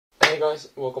guys,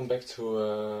 welcome back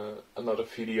to another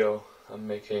video I'm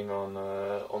making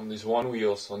on these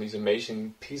Onewheels, on these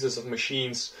amazing pieces of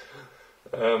machines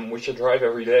which I drive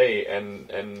every day.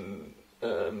 And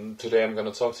today I'm going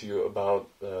to talk to you about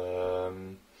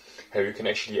how you can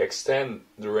actually extend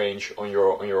the range on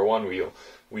your Onewheel.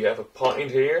 We have a Pint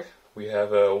here, we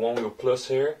have a Onewheel Plus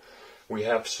here, we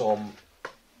have some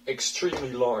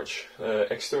extremely large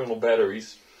external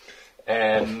batteries.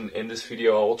 And in this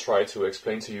video I will try to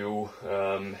explain to you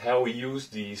how we use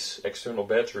these external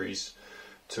batteries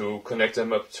to connect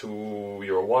them up to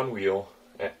your Onewheel,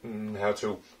 and how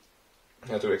to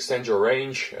extend your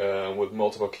range with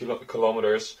multiple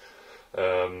kilometers.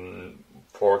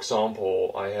 For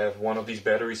example, I have one of these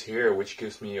batteries here which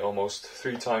gives me almost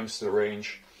 3 times the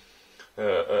range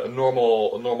a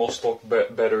normal stock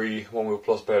battery, Onewheel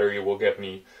Plus battery, will get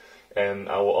me. And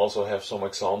I will also have some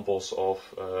examples of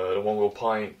the Onewheel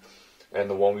Pint and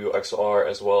the Onewheel XR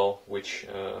as well, which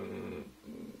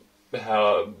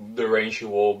how the range you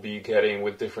will be getting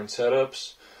with different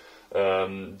setups,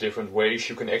 different ways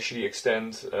you can actually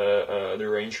extend the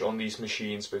range on these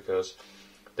machines, because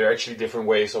there are actually different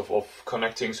ways of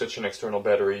connecting such an external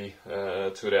battery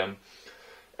to them.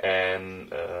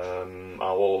 And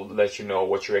I will let you know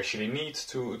what you actually need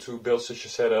to build such a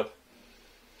setup.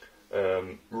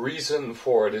 Reason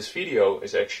for this video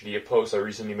is actually a post I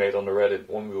recently made on the Reddit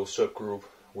Onewheel subgroup,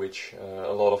 which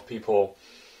a lot of people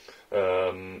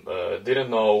didn't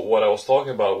know what I was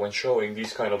talking about when showing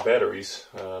these kind of batteries.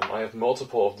 I have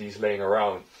multiple of these laying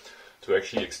around to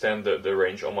actually extend the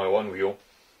range on my Onewheel.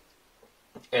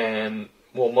 And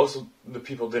well, most of the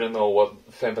people didn't know what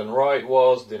vamp and ride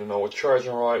was, didn't know what charge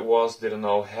and ride was, didn't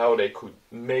know how they could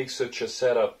make such a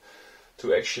setup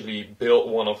to actually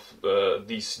build one of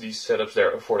these setups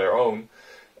there for their own.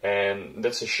 And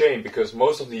that's a shame, because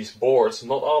most of these boards,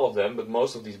 not all of them, but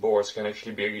most of these boards can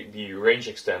actually be range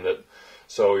extended.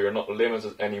 So you're not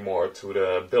limited anymore to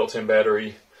the built-in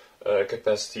battery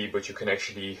capacity, but you can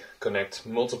actually connect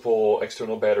multiple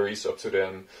external batteries up to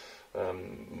them.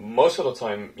 Most of the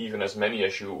time, even as many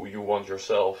as you want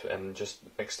yourself, and just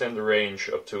extend the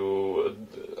range up to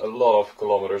a lot of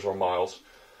kilometers or miles.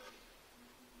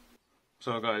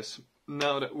 So guys,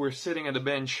 now that we're sitting at the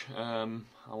bench, I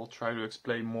will try to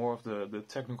explain more of the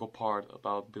technical part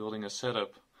about building a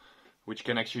setup, which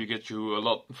can actually get you a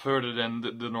lot further than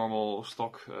the normal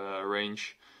stock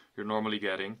range you're normally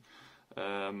getting.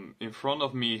 In front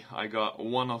of me I got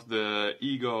one of the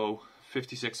Ego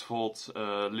 56 volt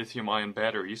lithium ion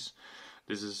batteries.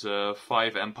 This is a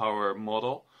 5 amp hour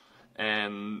model,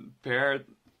 and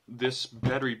this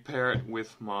battery paired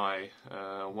with my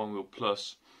Onewheel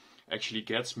Plus actually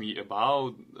gets me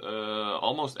about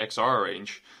almost XR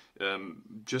range.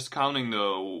 Just counting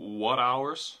the watt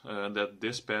hours that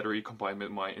this battery combined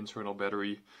with my internal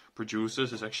battery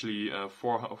produces is actually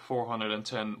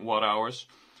 410 watt hours,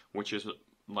 which is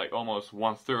like almost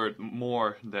 1/3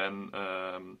 more than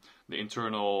the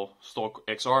internal stock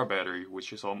XR battery,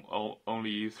 which is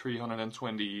only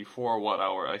 324 watt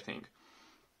hour, I think.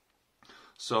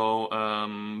 So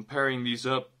pairing these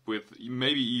up with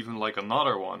maybe even like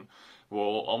another one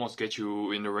will almost get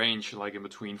you in the range like in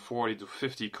between 40 to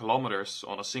 50 kilometers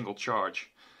on a single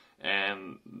charge.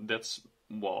 And that's,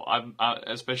 well,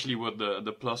 especially with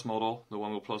the Plus model, the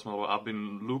Onewheel Plus model, I've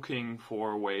been looking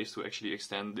for ways to actually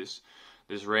extend this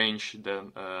range that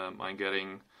I'm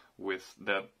getting with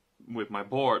my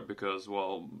board, because,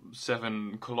 well,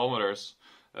 7 kilometers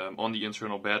on the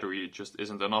internal battery just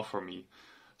isn't enough for me.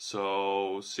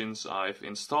 So since I've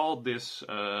installed this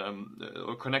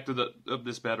or connected up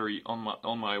this battery on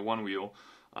my Onewheel,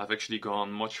 I've actually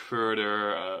gone much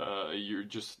further. You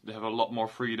just have a lot more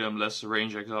freedom, less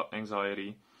range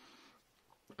anxiety.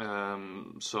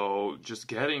 So just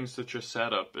getting such a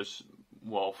setup is,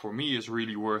 well, for me, is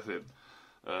really worth it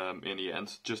in the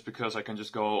end. Just because I can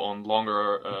just go on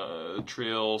longer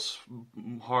trails,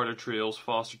 harder trails,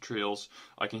 faster trails.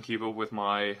 I can keep up with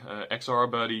my XR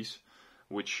buddies,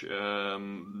 which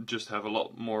just have a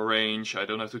lot more range. I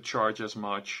don't have to charge as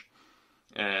much,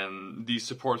 and these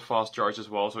support fast charge as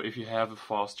well. So if you have a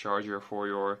fast charger for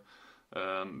your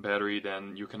battery,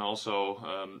 then you can also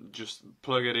just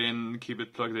plug it in, keep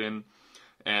it plugged in,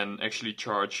 and actually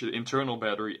charge the internal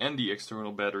battery and the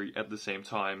external battery at the same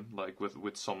time, like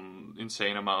with some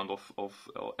insane amount of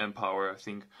amp power, I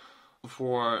think.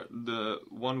 For the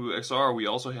Onewheel XR, we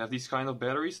also have these kind of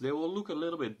batteries. They will look a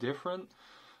little bit different,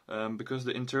 because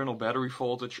the internal battery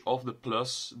voltage of the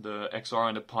Plus, the XR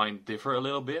and the Pint differ a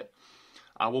little bit.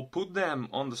 I will put them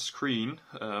on the screen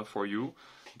for you,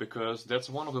 because that's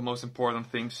one of the most important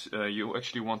things you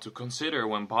actually want to consider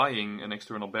when buying an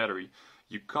external battery.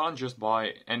 you can't just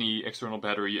buy any external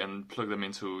battery and plug them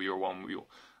into your Onewheel.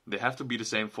 They have to be the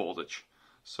same voltage.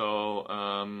 So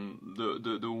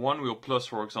the Onewheel Plus,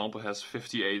 for example, has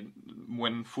 58,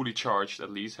 when fully charged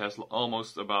at least, has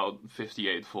almost about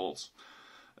 58 volts.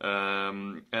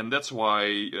 And that's why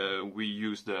we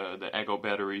use the Ego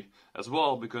battery as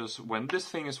well, because when this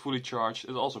thing is fully charged,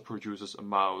 it also produces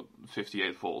about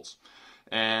 58 volts.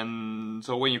 And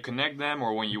so when you connect them,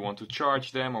 or when you want to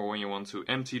charge them, or when you want to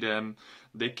empty them,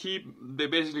 they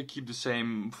basically keep the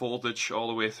same voltage all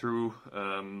the way through.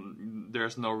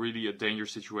 There's no really a danger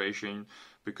situation,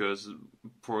 because,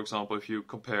 for example, if you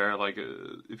compare, like,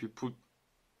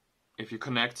 if you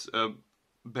connect a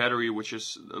battery which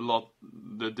is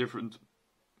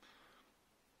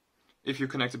if you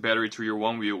connect a battery to your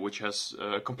Onewheel which has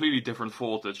a completely different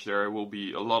voltage, there will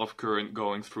be a lot of current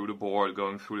going through the board,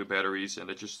 going through the batteries, and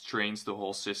it just strains the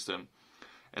whole system,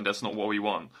 and that's not what we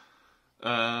want.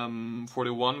 For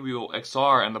the Onewheel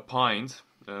XR and the Pint,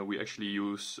 we actually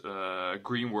use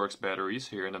Greenworks batteries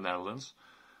here in the Netherlands,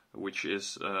 which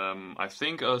is I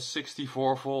think a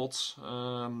 64 volts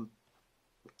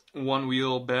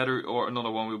Onewheel battery, or another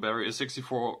Onewheel battery, a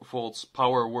 64 volts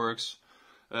PowerWorks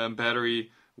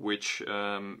battery, which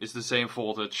is the same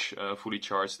voltage fully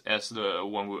charged as the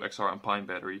Onewheel XR and Pine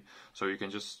battery. So you can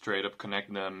just straight up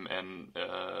connect them, and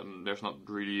there's not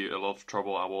really a lot of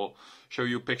trouble. I will show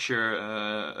you a picture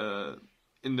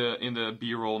in the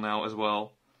B-roll now as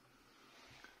well.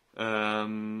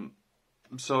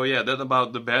 So yeah, that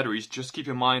about the batteries. Just keep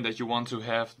in mind that you want to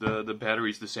have the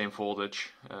batteries the same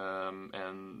voltage,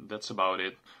 and that's about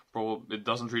it. It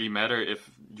doesn't really matter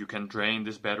if you can drain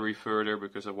this battery further,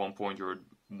 because at one point your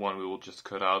Onewheel will just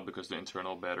cut out because the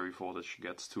internal battery voltage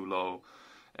gets too low.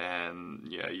 And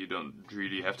yeah, you don't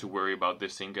really have to worry about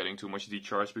this thing getting too much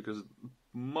decharge, because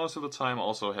most of the time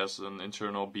also has an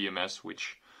internal BMS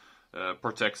which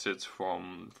protects it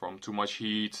from too much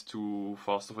heat, too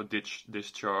fast of a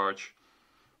discharge.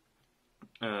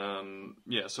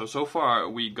 Yeah, so far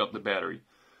we got the battery.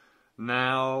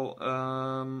 Now,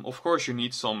 of course you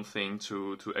need something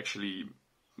to actually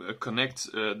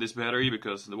connect this battery,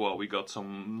 because, well, we got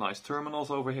some nice terminals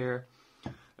over here.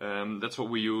 That's what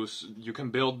we use. You can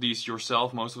build these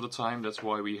yourself most of the time. That's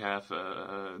why we have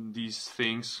these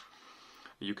things.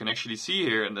 You can actually see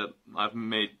here that I've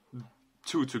made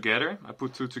two together. I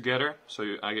put two together, so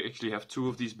I actually have two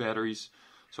of these batteries.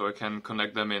 So I can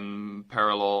connect them in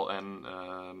parallel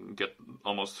and get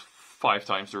almost 5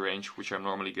 times the range, which I'm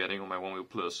normally getting on my Onewheel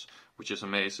Plus, which is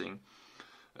amazing.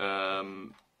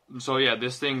 So yeah,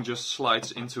 this thing just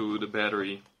slides into the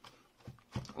battery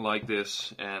like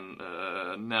this, and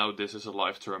now this is a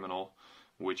live terminal,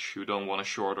 which you don't want to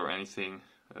short or anything,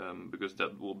 because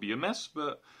that will be a mess.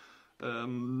 But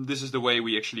this is the way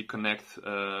we actually connect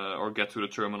or get to the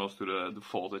terminals, to the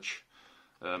voltage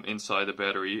inside the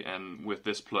battery, and with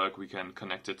this plug we can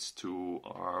connect it to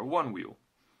our Onewheel.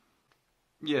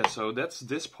 Yeah, so that's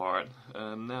this part.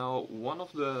 Now, one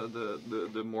of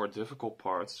the more difficult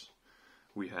parts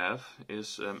we have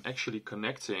is actually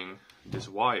connecting this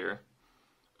wire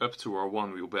up to our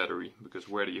Onewheel battery, because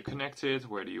where do you connect it?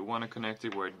 Where do you want to connect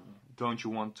it? Where don't you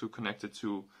want to connect it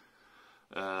to?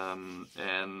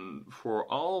 And for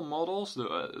all models,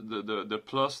 the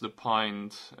Plus, the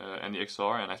Pint, and the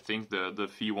XR, and I think the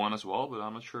V1 as well, but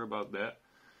I'm not sure about that,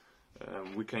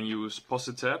 we can use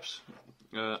positaps.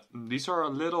 These are a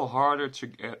little harder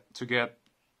to get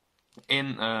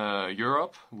in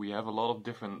Europe. We have a lot of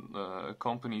different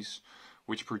companies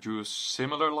which produce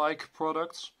similar like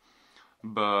products,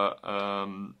 but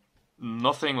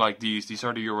nothing like these. These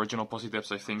are the original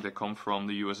positaps. I think they come from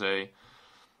the USA.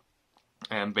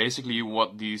 And basically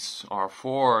what these are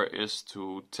for is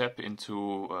to tap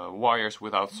into wires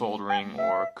without soldering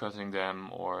or cutting them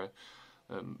or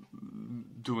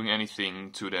doing anything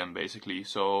to them, basically.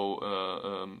 So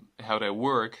how they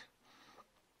work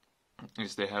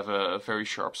is they have a very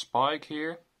sharp spike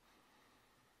here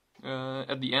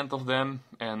at the end of them,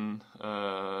 and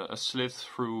a slit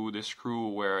through the screw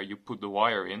where you put the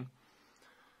wire in.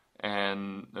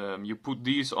 And you put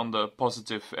these on the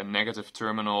positive and negative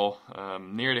terminal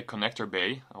near the connector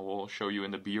bay. I will show you in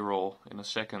the B-roll in a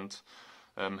second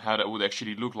how that would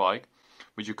actually look like.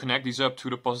 But you connect these up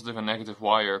to the positive and negative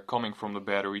wire coming from the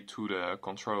battery to the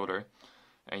controller.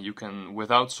 And you can,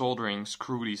 without soldering,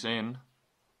 screw these in.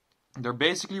 They're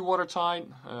basically watertight.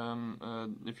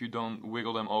 If you don't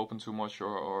wiggle them open too much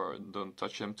or don't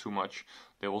touch them too much,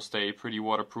 they will stay pretty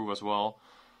waterproof as well.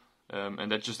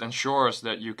 And that just ensures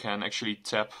that you can actually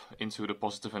tap into the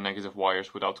positive and negative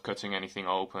wires without cutting anything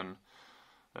open.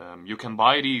 You can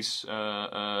buy these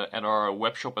at our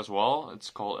web shop as well. It's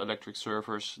called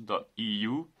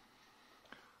electric-surfers.eu.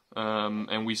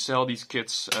 And we sell these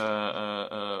kits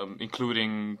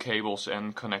including cables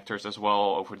and connectors as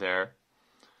well over there,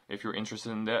 if you're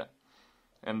interested in that.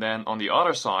 And then on the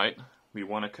other side, we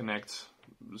want to connect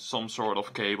some sort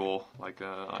of cable, like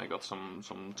I got some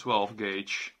 12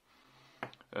 gauge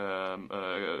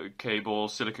cable,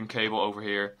 silicon cable over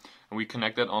here, and we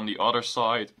connect that on the other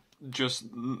side. Just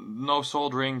no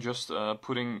soldering, just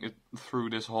putting it through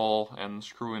this hole and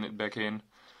screwing it back in.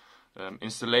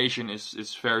 Installation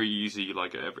is very easy,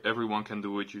 like everyone can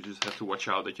do it. You just have to watch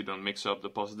out that you don't mix up the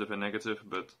positive and negative,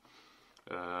 but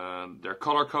they're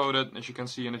color coded, as you can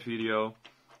see in the video,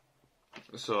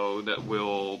 so that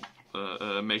will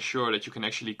make sure that you can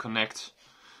actually connect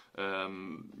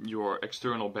your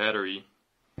external battery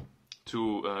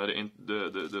to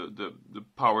the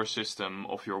power system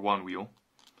of your Onewheel.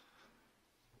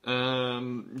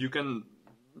 You can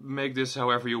make this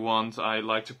however you want. I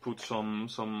like to put some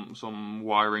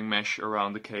wiring mesh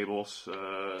around the cables,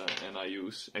 and I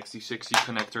use XT60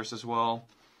 connectors as well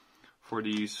for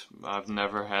these. I've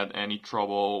never had any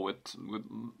trouble with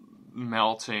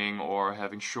melting or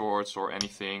having shorts or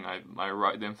anything. I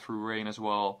ride them through rain as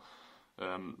well.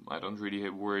 I don't really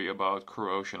worry about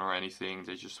corrosion or anything.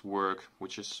 They just work,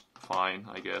 which is fine,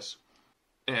 I guess.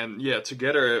 And yeah,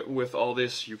 together with all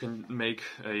this, you can make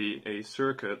a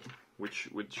circuit which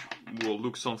will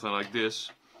look something like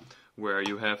this, where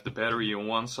you have the battery on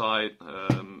one side,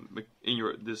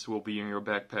 this will be in your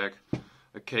backpack,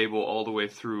 a cable all the way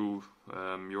through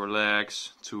your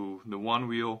legs to the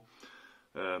Onewheel.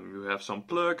 You have some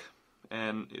plug,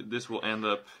 and this will end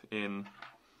up in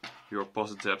your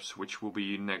positaps, which will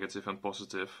be negative and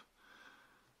positive.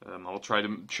 I'll try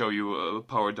to show you a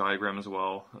power diagram as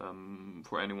well,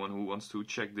 for anyone who wants to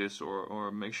check this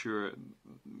or make sure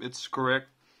it's correct.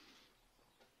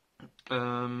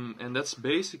 And that's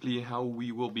basically how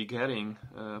we will be getting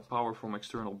power from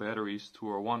external batteries to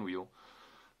our Onewheel.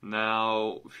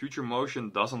 Now, Future Motion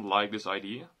doesn't like this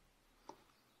idea,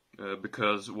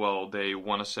 because, well, they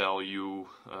want to sell you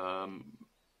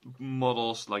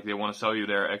models, like they want to sell you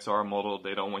their XR model.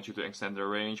 They don't want you to extend their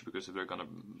range, because if they're going to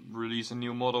release a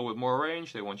new model with more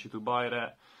range, they want you to buy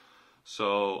that.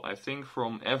 So I think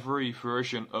from every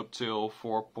version up till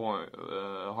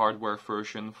hardware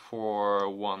version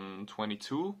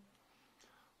 4.1.22,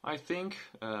 I think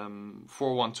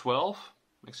 4.1.12,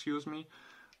 excuse me,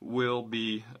 will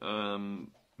be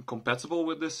compatible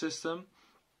with this system.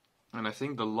 And I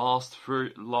think the last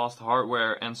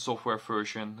hardware and software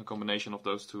version, the combination of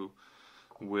those two,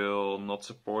 will not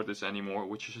support this anymore,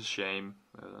 which is a shame.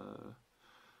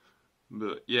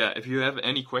 But yeah, if you have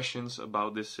any questions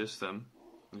about this system,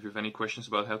 if you have any questions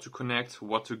about how to connect,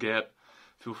 what to get,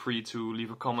 feel free to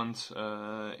leave a comment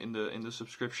in the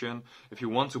subscription. If you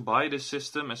want to buy this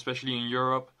system, especially in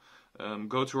Europe,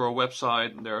 go to our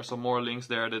website. There are some more links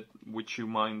there which you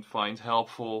might find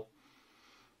helpful.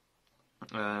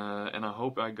 And I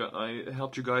hope I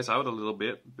helped you guys out a little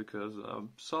bit, because I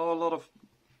saw a lot of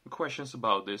questions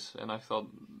about this, and I thought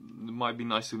it might be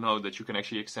nice to know that you can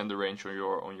actually extend the range on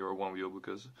your Onewheel,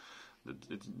 because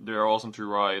they're awesome to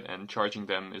ride, and charging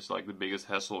them is like the biggest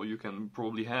hassle you can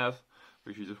probably have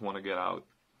if you just want to get out.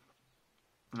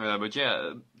 But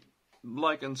yeah,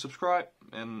 like and subscribe,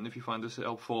 and if you find this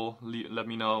helpful, let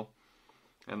me know,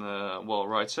 and well,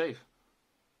 ride safe.